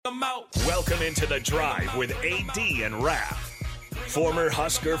Welcome into The Drive with AD and Raph. Former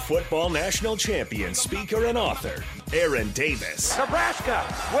Husker football national champion, speaker, and author, Aaron Davis. Nebraska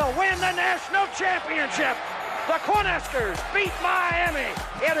will win the national championship. The Cornhuskers beat Miami.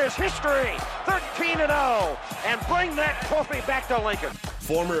 It is history, 13-0, and bring that trophy back to Lincoln.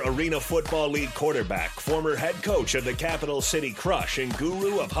 Former Arena Football League quarterback, former head coach of the Capital City Crush, and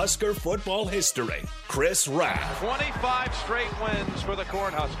guru of Husker football history, Chris Rapp. 25 straight wins for the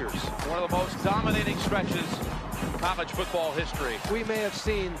Cornhuskers. One of the most dominating stretches in college football history. We may have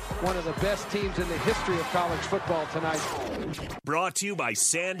seen one of the best teams in the history of college football tonight. Brought to you by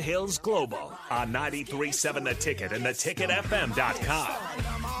Sand Hills Global on 93.7 The Ticket and theticketfm.com.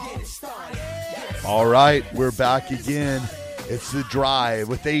 All right, we're back again. It's The Drive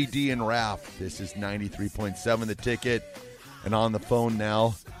with AD and Raph. This is 93.7 The Ticket. And on the phone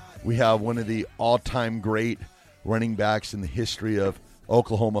now, we have one of the all-time great running backs in the history of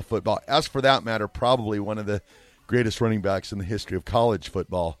Oklahoma football. As for that matter, probably one of the greatest running backs in the history of college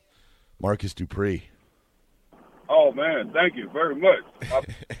football, Marcus Dupree. Oh, man, thank you very much.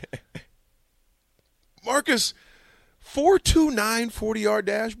 Marcus, 4.29 40-yard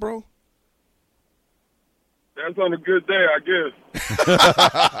dash, bro? That's on a good day, I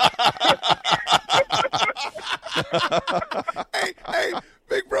hey, guess.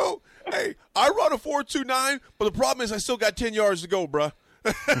 big bro. Hey, I run a 4.29, but the problem is I still got 10 yards to go, bro.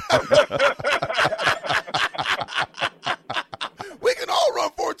 We can all run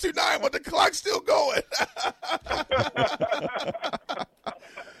 4.29, but the clock's still going.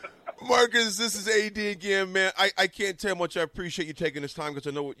 Marcus, this is AD again, man. I can't tell how much I appreciate you taking this time because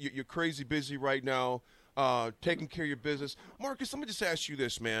I know you're crazy busy right now, taking care of your business. Marcus, let me just ask you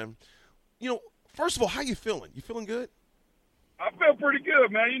this, man. You know, first of all, how you feeling? You feeling good? I feel pretty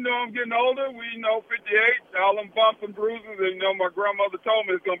good, man. You know, I'm getting older. 58, all them bumps and bruises. And, my grandmother told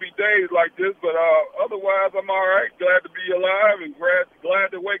me it's going to be days like this. But otherwise, I'm all right. Glad to be alive and glad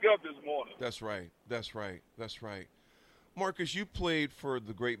to wake up this morning. That's right. Marcus, you played for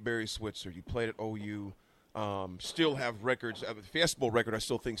the great Barry Switzer. You played at OU. Still have records. The Fiesta Bowl record, I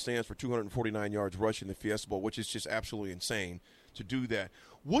still think, stands for 249 yards rushing the Fiesta Bowl, which is just absolutely insane to do that.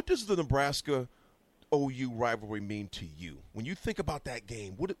 What does the Nebraska OU rivalry mean to you? When you think about that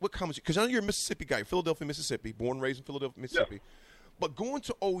game, what comes? Because I know you're a Mississippi guy, Philadelphia, Mississippi, born and raised in Philadelphia, Mississippi. Yeah. But going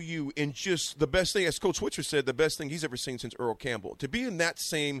to OU and just the best thing, as Coach Switzer said, the best thing he's ever seen since Earl Campbell. To be in that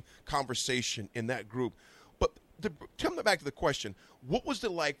same conversation, in that group. But come back to the question, what was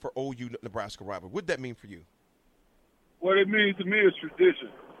it like for OU-Nebraska rivalry? What did that mean for you? What it means to me is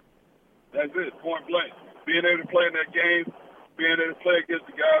tradition. That's it, point blank. Being able to play in that game, being able to play against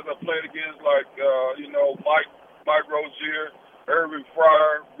the guys I played against, like, Mike Rozier, Irvin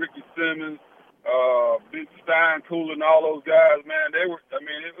Fryer, Ricky Simmons, Big Stein, Coolin, all those guys, man, they were,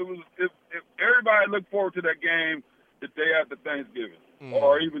 everybody looked forward to that game the day after Thanksgiving. Mm-hmm.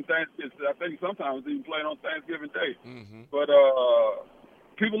 Or even Thanksgiving. I think sometimes even playing on Thanksgiving Day. Mm-hmm. But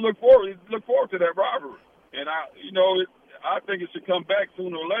people look forward to that rivalry. And I think it should come back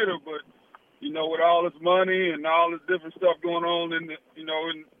sooner or later, but with all this money and all this different stuff going on in the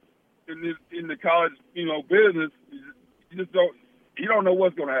college, business, you don't know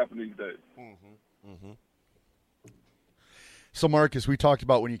what's going to happen these days. Mm-hmm. Mm-hmm. So, Marcus, we talked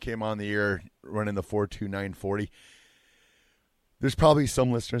about when you came on the air running the 4.29 40. There's probably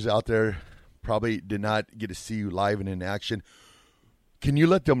some listeners out there probably did not get to see you live and in action. Can you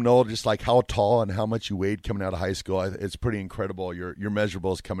let them know just like how tall and how much you weighed coming out of high school? It's pretty incredible. Your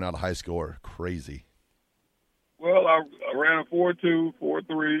measurables coming out of high school are crazy. Well, I ran a 4.2,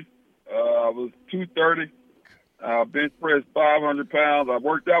 4.3. I was 230. Bench pressed 500 pounds. I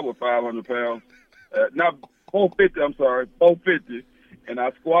worked out with 500 pounds. Not 450, I'm sorry, 450. And I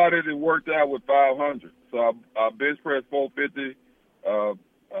squatted and worked out with 500. So I bench pressed 450,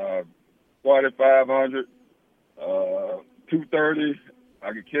 squatted 500, 230.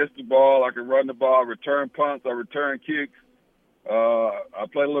 I could catch the ball. I could run the ball, return punts. I return kicks. I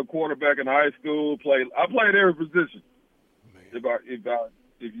played a little quarterback in high school. I played every position.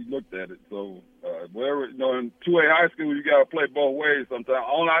 If you looked at it. So wherever in 2A high school, you got to play both ways sometimes.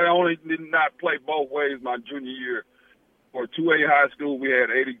 I only did not play both ways my junior year. For 2A high school, we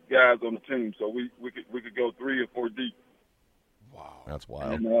had 80 guys on the team, so we could go 3 or 4 deep. Wow, that's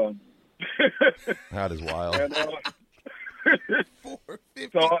wild. And, that is wild. And,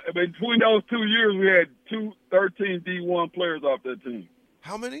 so between those 2 years, we had 13 D1 players off that team.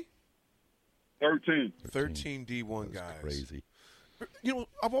 How many? 13. 13 D1 guys. Crazy.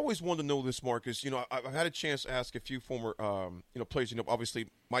 I've always wanted to know this, Marcus. I've had a chance to ask a few former, players. Obviously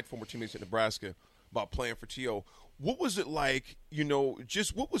my former teammates at Nebraska about playing for T.O. What was it like,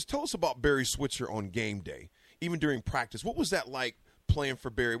 tell us about Barry Switzer on game day, even during practice. What was that like playing for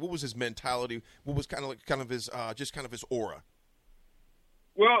Barry? What was his mentality? What was kind of his aura?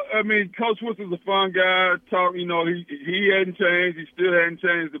 Well, I mean, Coach Switzer's a fun guy. He hadn't changed. He still hadn't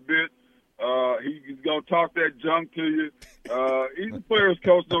changed a bit. He's going to talk that junk to you. He's a player's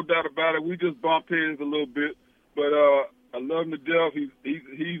coach, no doubt about it. We just bumped heads a little bit. But I love him to death.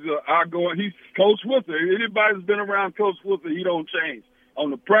 He's outgoing. He's Coach Switzer. Anybody that's been around Coach Switzer, he don't change.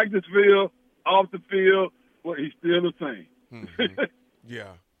 On the practice field, off the field, well, he's still the same. Mm-hmm.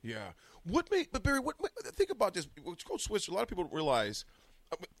 Yeah. Think about this. Coach Switzer, a lot of people don't realize –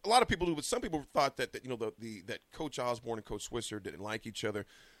 a lot of people do, but some people thought that Coach Osborne and Coach Switzer didn't like each other.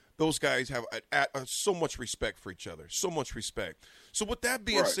 Those guys have so much respect for each other, so much respect. So with that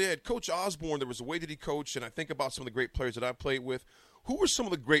being said, Coach Osborne, there was a way that he coached, and I think about some of the great players that I played with. Who were some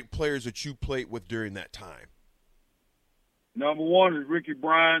of the great players that you played with during that time? Number one is Ricky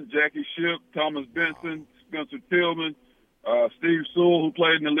Bryant, Jackie Shipp, Thomas Benson, Spencer Tillman, Steve Sewell, who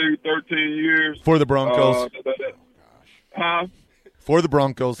played in the league 13 years. For the Broncos. For the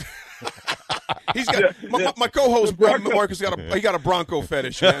Broncos. He's got my co-host Marcus got a Bronco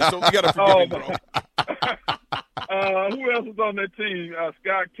fetish, man. So you got to forgive him, bro. Who else was on that team?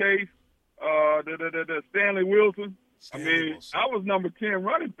 Scott Case, Stanley Wilson. Wilson. I was number 10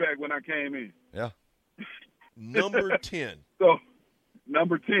 running back when I came in. Yeah. Number 10. So,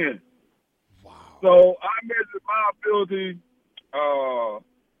 number 10. Wow. So I measured my ability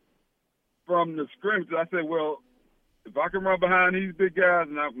from the scrimmage. I said, well, if I can run behind these big guys,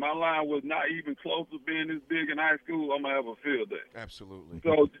 and my line was not even close to being this big in high school, I'm going to have a field day. Absolutely.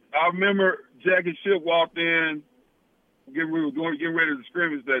 So I remember Jackie Shipp walked in, we were getting ready to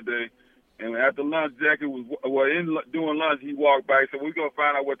scrimmage that day, and after lunch, Jackie was doing lunch, he walked by. He said, we're going to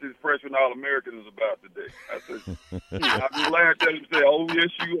find out what this freshman All-American is about today. I said, I just laughed at him and said, oh, yes,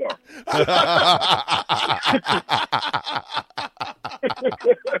 you are.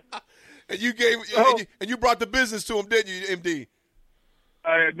 And you and you brought the business to him, didn't you, MD?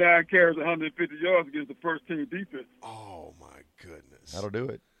 I had 9 carries, 150 yards against the first team defense. Oh my goodness, that'll do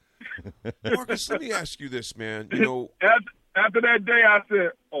it. Marcus, let me ask you this, man. After that day, I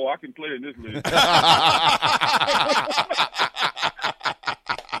said, "Oh, I can play in this league."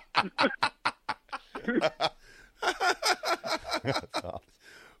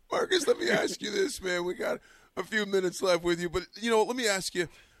 Marcus, let me ask you this, man. We got a few minutes left with you, but let me ask you.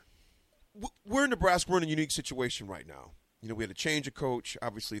 We're in Nebraska. We're in a unique situation right now. We had a change of coach,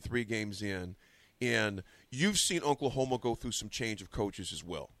 obviously 3 games in, and you've seen Oklahoma go through some change of coaches as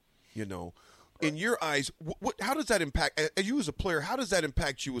well. In your eyes, how does that impact you as a player? How does that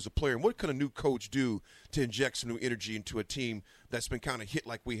impact you as a player, and what can a new coach do to inject some new energy into a team that's been kind of hit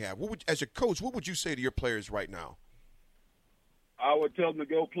like we have? As a coach, what would you say to your players right now? I would tell them to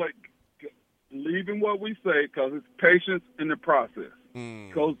go play, believe in what we say, because it's patience in the process.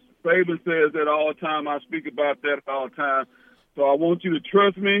 Coach Saban says that all the time. I speak about that all the time. So I want you to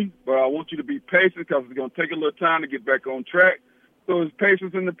trust me, but I want you to be patient, because it's going to take a little time to get back on track. So it's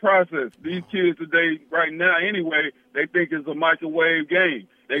patience in the process. These kids today, right now anyway, they think it's a microwave game.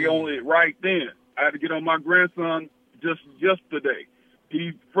 They only right then. I had to get on my grandson just yesterday.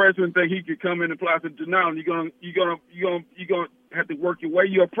 He freshman think he could come in and play. I said, Janelle, you're gonna have to work your way.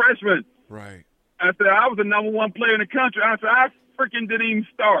 You're a freshman. Right. I said, I was the number 1 player in the country. I said, I freaking didn't even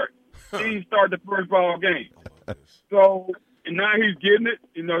start. He didn't start the first ball game. So and now he's getting it.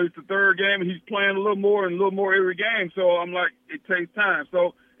 It's the 3rd game, and he's playing a little more every game. So I'm like, it takes time.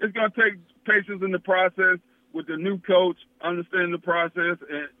 So it's going to take patience in the process with the new coach, understanding the process,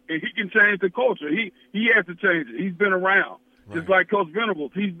 and he can change the culture. He has to change it. He's been around. Right. Just like Coach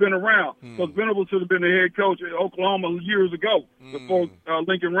Venables. He's been around. Coach Venables should have been the head coach at Oklahoma years ago before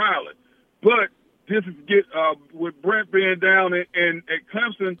Lincoln Riley. But this is with Brent being down at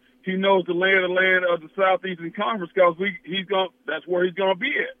Clemson, he knows the lay of the land of the Southeastern Conference, because that's where he's going to be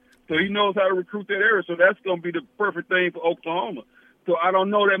at. So he knows how to recruit that area. So that's going to be the perfect thing for Oklahoma. So I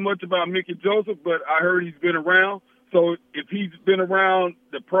don't know that much about Mickey Joseph, but I heard he's been around. So if he's been around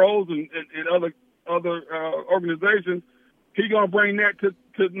the pros and other organizations, he's going to bring that to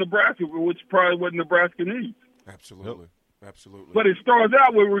Nebraska, which is probably what Nebraska needs. Absolutely. Absolutely. But it starts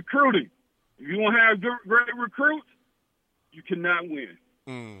out with recruiting. If you don't have great recruits, you cannot win.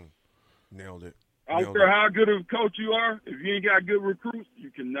 Nailed it. I don't care how good of a coach you are. If you ain't got good recruits, you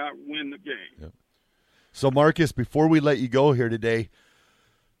cannot win the game. Yep. So, Marcus, before we let you go here today,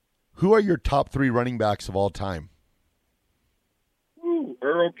 who are your top 3 running backs of all time?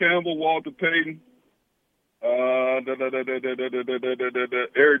 Earl Campbell, Walter Payton, Eric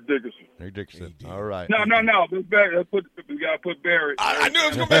Dickerson. Eric Dickerson. All right. No. We got to put Barry. I knew it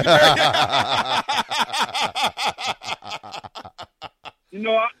was going to be Barry. You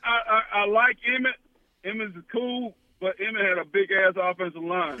know, I like Emmett. Emmett's cool, but Emmett had a big-ass offensive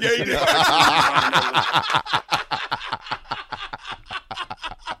line. Yeah, he did.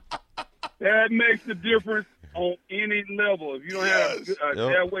 That makes the difference on any level. If you don't have a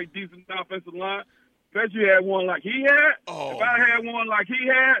that-way decent offensive line, especially you had one like he had. Oh, if I had one like he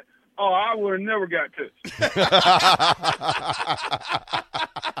had, I would have never got touched.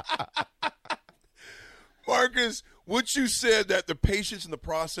 Marcus, what you said, that the patience in the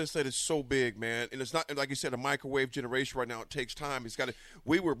process, that is so big, man. And it's not, like you said, a microwave generation right now. It takes time.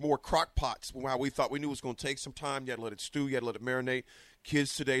 We were more crock pots. How we thought we knew it was going to take some time. You had to let it stew. You had to let it marinate.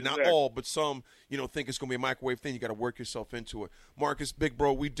 Kids today, not all, but some, think it's going to be a microwave thing. You got to work yourself into it. Marcus, big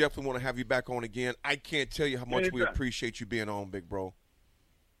bro, we definitely want to have you back on again. I can't tell you how much we appreciate you being on, big bro.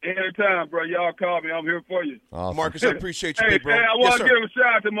 Anytime, bro. Y'all call me. I'm here for you. Awesome. Marcus, I appreciate you, big bro. Hey, I want to give a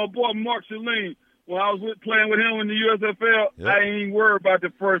shout out to my boy Mark Shalene. When I was playing with him in the USFL, I ain't even worried about the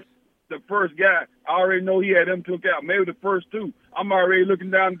first guy. I already know he had them took out. Maybe the first two. I'm already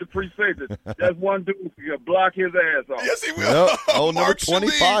looking down at the Dupree safety. That's one dude who can block his ass off. Yes, he will. Yep. Number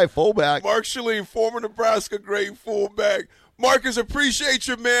 25, fullback. Mark Shalene, former Nebraska great fullback. Marcus, appreciate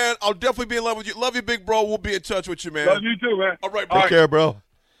you, man. I'll definitely be in love with you. Love you, big bro. We'll be in touch with you, man. Love you too, man. All right, bro. Take care, bro.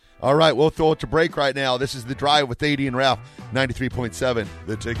 All right, we'll throw it to break right now. This is The Drive with AD and Ralph, 93.7,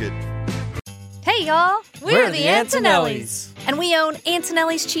 The Ticket. Hey, y'all. We're the Antonellis. And we own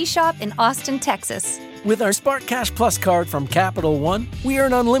Antonelli's Cheese Shop in Austin, Texas. With our Spark Cash Plus card from Capital One, we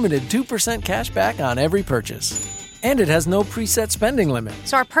earn unlimited 2% cash back on every purchase. And it has no preset spending limit.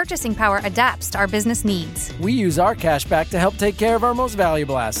 So our purchasing power adapts to our business needs. We use our cash back to help take care of our most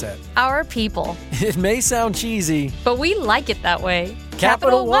valuable asset. Our people. It may sound cheesy, but we like it that way.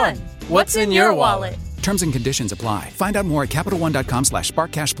 Capital One. What's in your wallet? Terms and conditions apply. Find out more at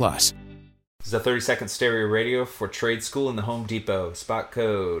CapitalOne.com/SparkCashPlus. This is a 30-second stereo radio for trade school in the Home Depot. Spot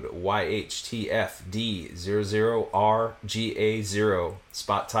code YHTFD00RGA0.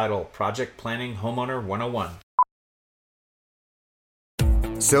 Spot title, Project Planning Homeowner 101.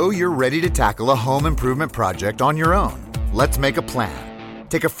 So you're ready to tackle a home improvement project on your own. Let's make a plan.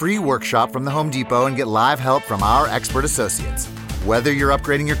 Take a free workshop from the Home Depot and get live help from our expert associates. Whether you're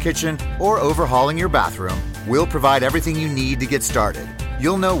upgrading your kitchen or overhauling your bathroom, we'll provide everything you need to get started.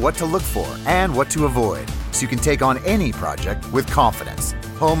 You'll know what to look for and what to avoid, so you can take on any project with confidence.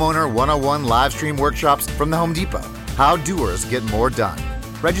 Homeowner 101 live stream workshops from the Home Depot. How doers get more done.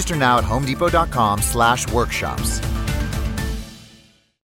 Register now at homedepot.com/workshops.